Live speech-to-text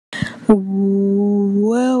Welcome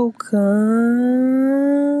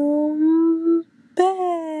back.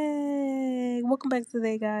 Welcome back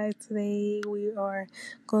today, guys. Today we are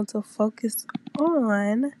going to focusing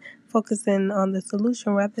on the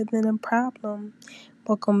solution rather than a problem.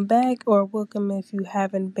 Welcome back, or welcome if you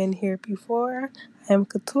haven't been here before. I am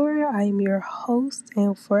Couture. I am your host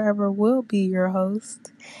and forever will be your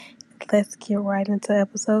host. Let's get right into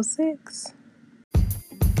episode 6.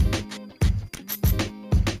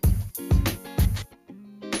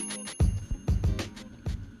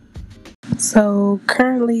 So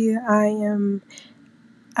currently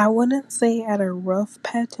I wouldn't say at a rough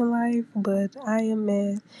patch in life, but I am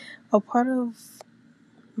at a part of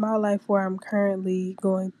my life where I'm currently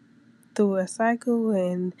going through a cycle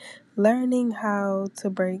and learning how to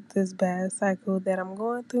break this bad cycle that I'm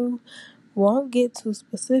going through. Won't get too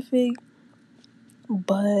specific,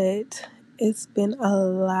 but it's been a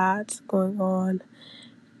lot going on.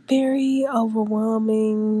 Very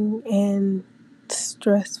overwhelming and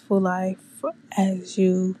stressful life, as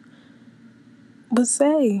you would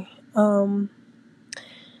say.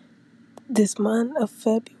 This month of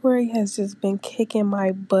February has just been kicking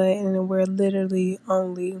my butt, and we're literally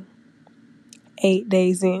only 8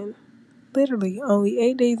 days in. Literally only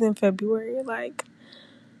 8 days in February. Like,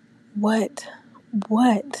 what?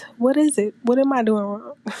 What is it? What am I doing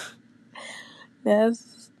wrong?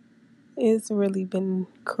 That's It's really been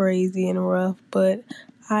crazy and rough, but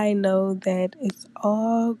I know that it's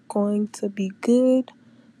all going to be good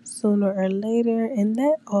sooner or later, and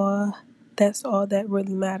that's all that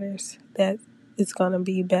really matters. That it's gonna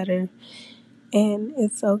be better. And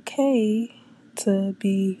it's okay to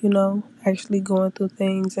be, actually going through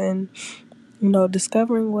things and,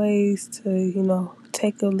 discovering ways to,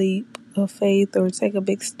 take a leap of faith or take a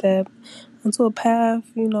big step onto a path,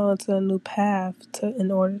 into a new path in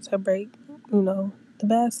order to break, the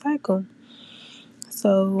bad cycle.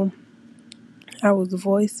 So I was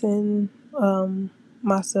voicing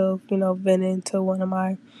myself, venting to one of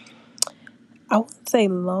my, I wouldn't say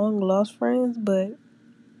long lost friends, but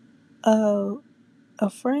uh a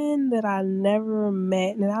friend that I never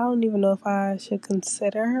met, and I don't even know if I should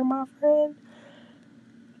consider her my friend,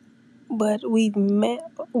 but we've met.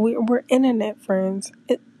 We're internet friends.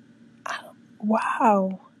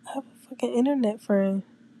 Wow, I have a fucking internet friend.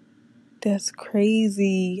 That's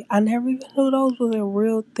crazy. I never even knew those was a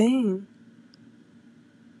real thing.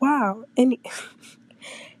 Wow.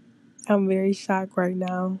 I'm very shocked right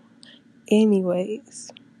now.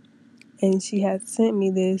 Anyways, and she had sent me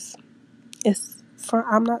this. It's from,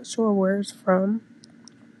 I'm not sure where it's from,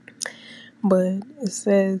 but it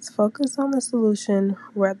says focus on the solution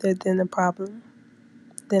rather than the problem.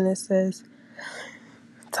 Then it says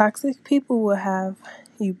toxic people will have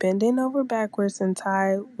you bending over backwards and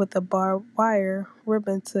tied with a barbed wire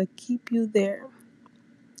ribbon to keep you there.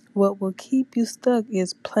 What will keep you stuck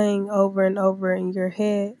is playing over and over in your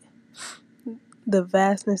head the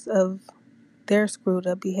vastness of their screwed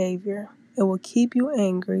up behavior. It will keep you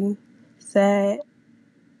angry, sad,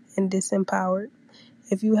 and disempowered.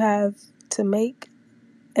 If you have to make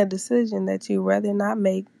a decision that you rather not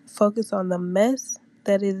make, focus on the mess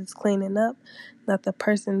that it is cleaning up, not the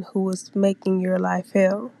person who is making your life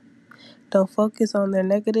hell. Don't focus on their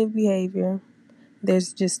negative behavior.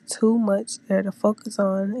 There's just too much there to focus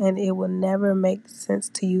on, and it will never make sense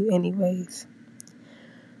to you anyways.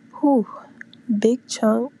 Whew. Big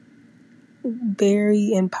chunk,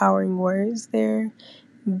 very empowering words there.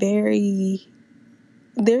 There's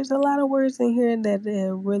a lot of words in here that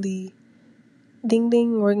really ding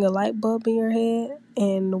ding ring a light bulb in your head.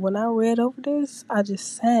 And when I read over this, I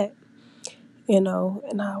just sat, and I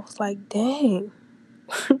was like, dang,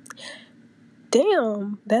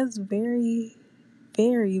 damn, that's very,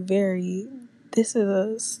 very, very. This is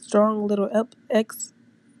a strong little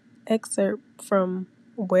excerpt from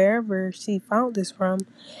wherever she found this from.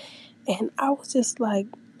 And I was just like,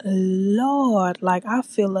 Lord, like I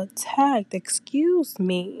feel attacked. Excuse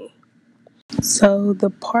me. So the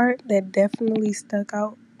part that definitely stuck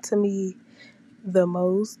out to me the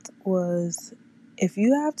most was if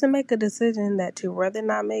you have to make a decision that you rather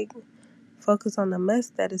not make, focus on the mess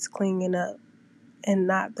that is cleaning up and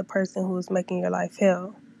not the person who is making your life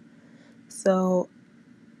hell. So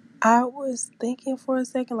I was thinking for a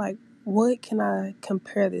second, like, what can I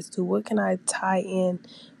compare this to? What can I tie in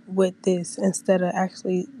with this instead of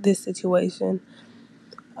actually this situation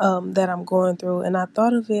that I'm going through? And I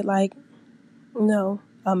thought of it like,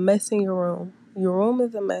 a mess in your room. Your room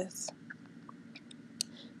is a mess.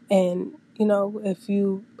 And, if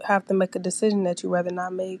you have to make a decision that you rather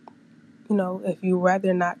not make, if you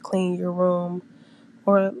rather not clean your room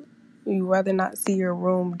or you rather not see your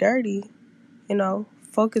room dirty,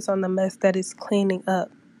 focus on the mess that is cleaning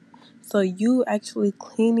up. So you actually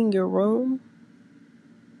cleaning your room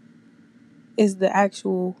is the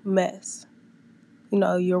actual mess.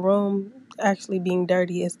 Your room actually being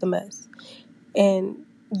dirty is the mess. And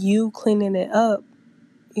you cleaning it up,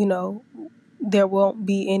 there won't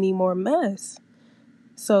be any more mess.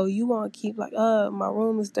 So you won't keep like, my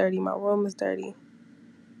room is dirty, my room is dirty.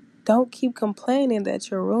 Don't keep complaining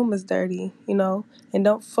that your room is dirty, and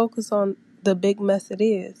don't focus on the big mess it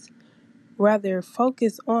is. Rather,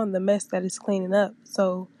 focus on the mess that is cleaning up.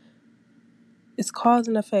 So it's cause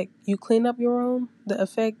and effect. You clean up your room, the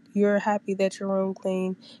effect, you're happy that your room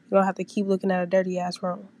clean. You don't have to keep looking at a dirty ass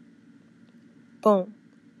room. Boom.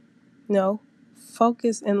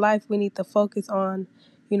 Focus in life. We need to focus on,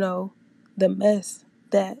 the mess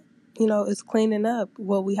that, is cleaning up,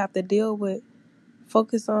 what we have to deal with.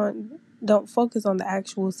 Don't focus on the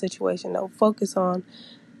actual situation. Don't focus on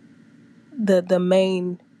the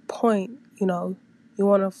main point. You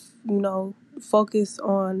want to, focus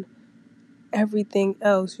on everything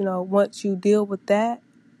else. Once you deal with that,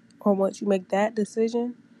 or once you make that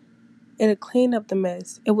decision, it'll clean up the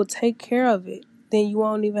mess. It will take care of it. Then you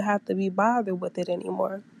won't even have to be bothered with it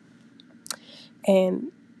anymore.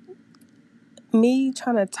 And me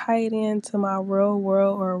trying to tie it into my real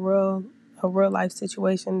world or a real life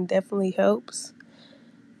situation definitely helps,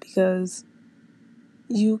 because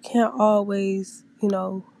you can't always,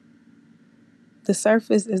 the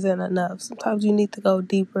surface isn't enough. Sometimes you need to go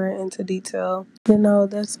deeper into detail.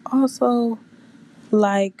 That's also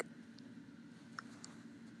like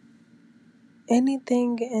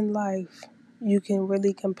anything in life, you can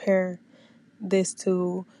really compare this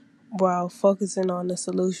to, while focusing on the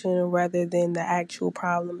solution rather than the actual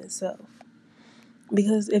problem itself.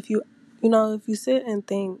 Because if you sit and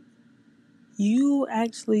think, you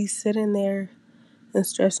actually sitting there and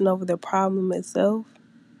stressing over the problem itself,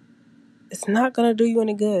 it's not going to do you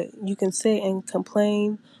any good. You can sit and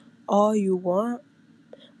complain all you want,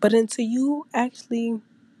 but until you actually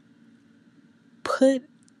put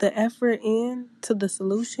the effort in to the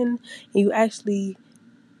solution, and you actually,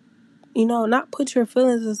 not put your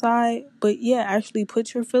feelings aside, but yeah, actually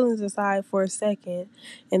put your feelings aside for a second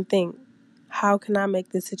and think, how can I make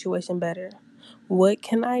this situation better? What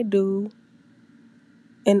can I do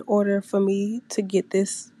in order for me to get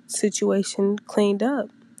this situation cleaned up?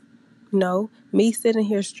 Me sitting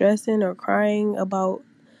here stressing or crying about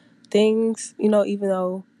things, even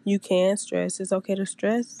though you can stress, it's okay to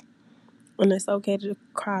stress and it's okay to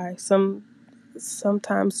cry.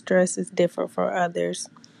 Sometimes stress is different for others,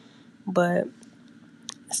 but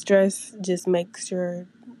stress just makes your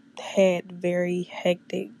head very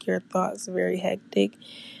hectic, your thoughts very hectic.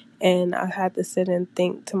 And I had to sit and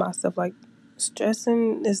think to myself, like,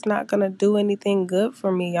 stressing is not going to do anything good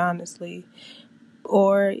for me, honestly.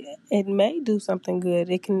 Or it may do something good.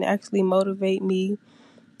 It can actually motivate me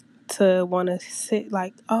to want to sit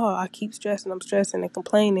like, oh, I keep stressing, I'm stressing and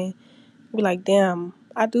complaining. Be like, damn,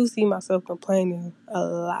 I do see myself complaining a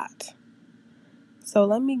lot. So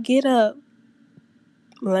let me get up,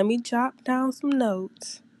 let me jot down some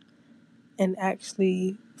notes and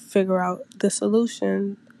actually figure out the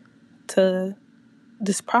solution to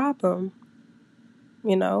this problem.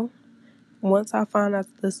 Once I find out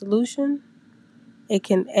the solution, it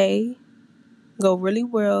can A, go really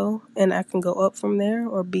well and I can go up from there,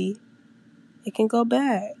 or B, it can go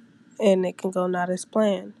bad and it can go not as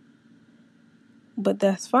planned. But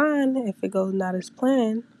that's fine if it goes not as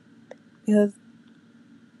planned, because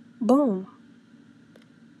boom,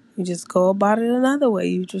 you just go about it another way.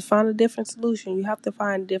 You just find a different solution. You have to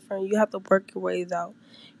work your ways out.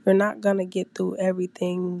 You're not going to get through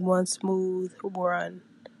everything one smooth run.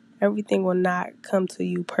 Everything will not come to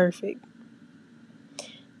you perfect.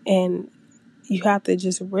 And you have to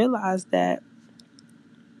just realize that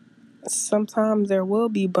sometimes there will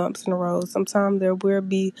be bumps in the road. Sometimes there will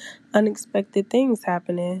be unexpected things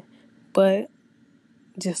happening. But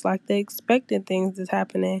just like the expected things that's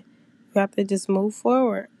happening, you have to just move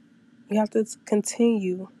forward. You have to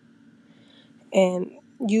continue. And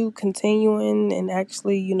you continuing and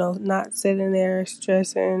actually, not sitting there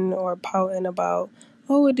stressing or pouting about,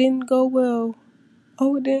 oh, it didn't go well.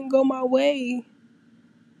 Oh, it didn't go my way.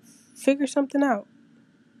 Figure something out.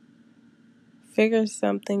 Figure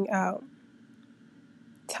something out.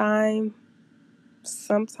 Time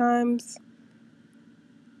sometimes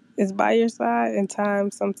is by your side, and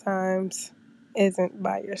time sometimes isn't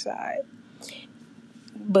by your side.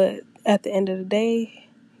 But at the end of the day,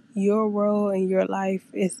 your world and your life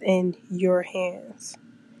is in your hands.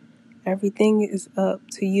 Everything is up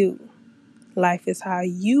to you. Life is how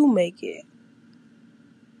you make it.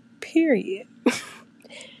 Period.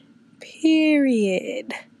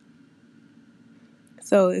 Period.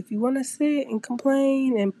 So if you want to sit and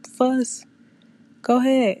complain and fuss, go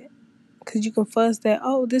ahead. Because you can fuss that,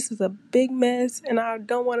 oh, this is a big mess and I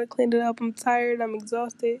don't want to clean it up. I'm tired. I'm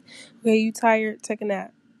exhausted. Okay, you tired? Take a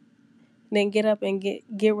nap. Then get up and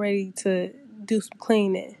get ready to do some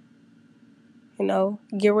cleaning.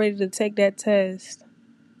 Get ready to take that test.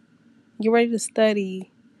 Get ready to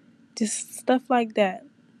study. Just stuff like that.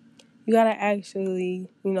 You got to actually,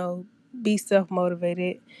 be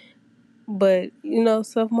self-motivated. But,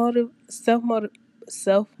 self-motive.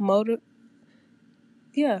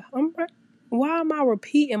 Yeah, why am I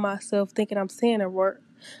repeating myself thinking I'm saying a word?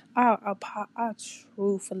 I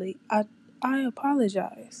truthfully, I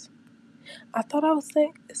apologize. I thought I was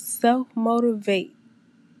saying self-motivate.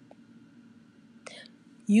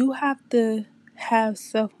 You have to have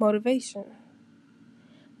self-motivation.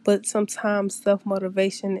 But sometimes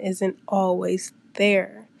self-motivation isn't always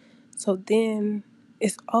there. So then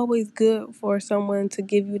it's always good for someone to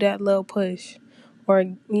give you that little push or,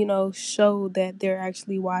 show that they're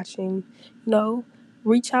actually watching.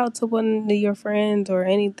 Reach out to one of your friends or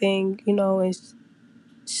anything, and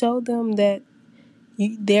show them that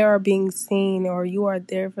they are being seen or you are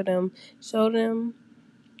there for them. Show them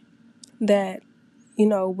that,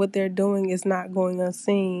 what they're doing is not going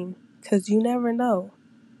unseen because you never know.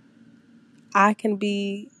 I can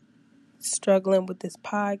be struggling with this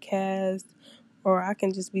podcast, or I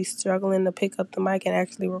can just be struggling to pick up the mic and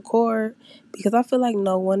actually record because I feel like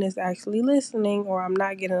no one is actually listening, or I'm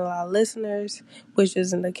not getting a lot of listeners, which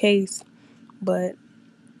isn't the case.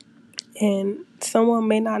 And someone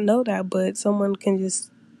may not know that, but someone can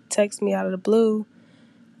just text me out of the blue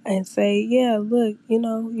and say, yeah, look,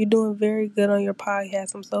 you're doing very good on your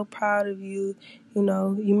podcast. I'm so proud of you.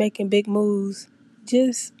 You're making big moves.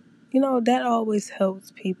 Just, that always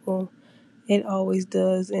helps people. It always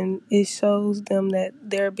does. And it shows them that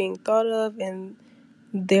they're being thought of and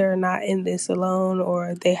they're not in this alone,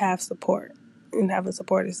 or they have support. And having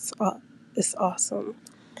support is awesome,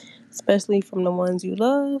 especially from the ones you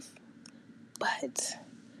love. But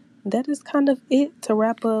that is kind of it to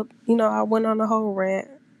wrap up. I went on a whole rant.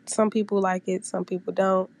 Some people like it, some people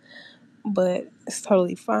don't, but it's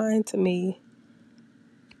totally fine to me.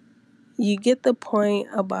 You get the point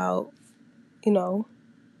about,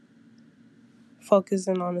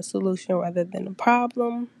 focusing on the solution rather than the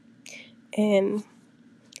problem. And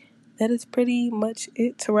that is pretty much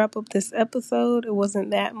it to wrap up this episode. It wasn't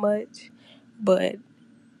that much, but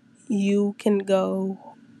you can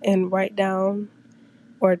go and write down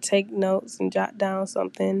or take notes and jot down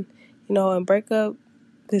something, and break up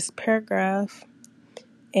this paragraph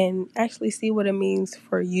and actually see what it means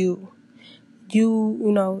for you.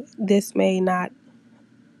 This may not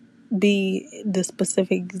be the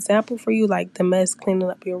specific example for you, like the mess cleaning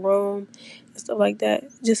up your room and stuff like that.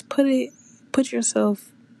 Just put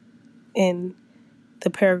yourself in the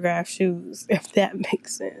paragraph shoes, if that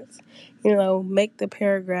makes sense. Make the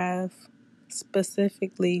paragraph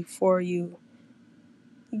specifically for you.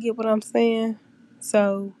 You get what I'm saying?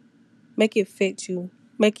 So make it fit you.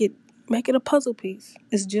 Make it a puzzle piece.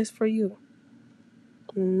 It's just for you.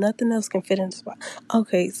 Nothing else can fit in the spot.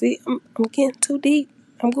 Okay, see, I'm getting too deep.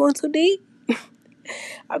 I'm going too deep.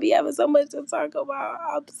 I'll be having so much to talk about.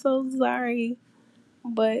 I'm so sorry.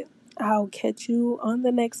 But I'll catch you on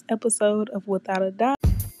the next episode of Without a Doubt.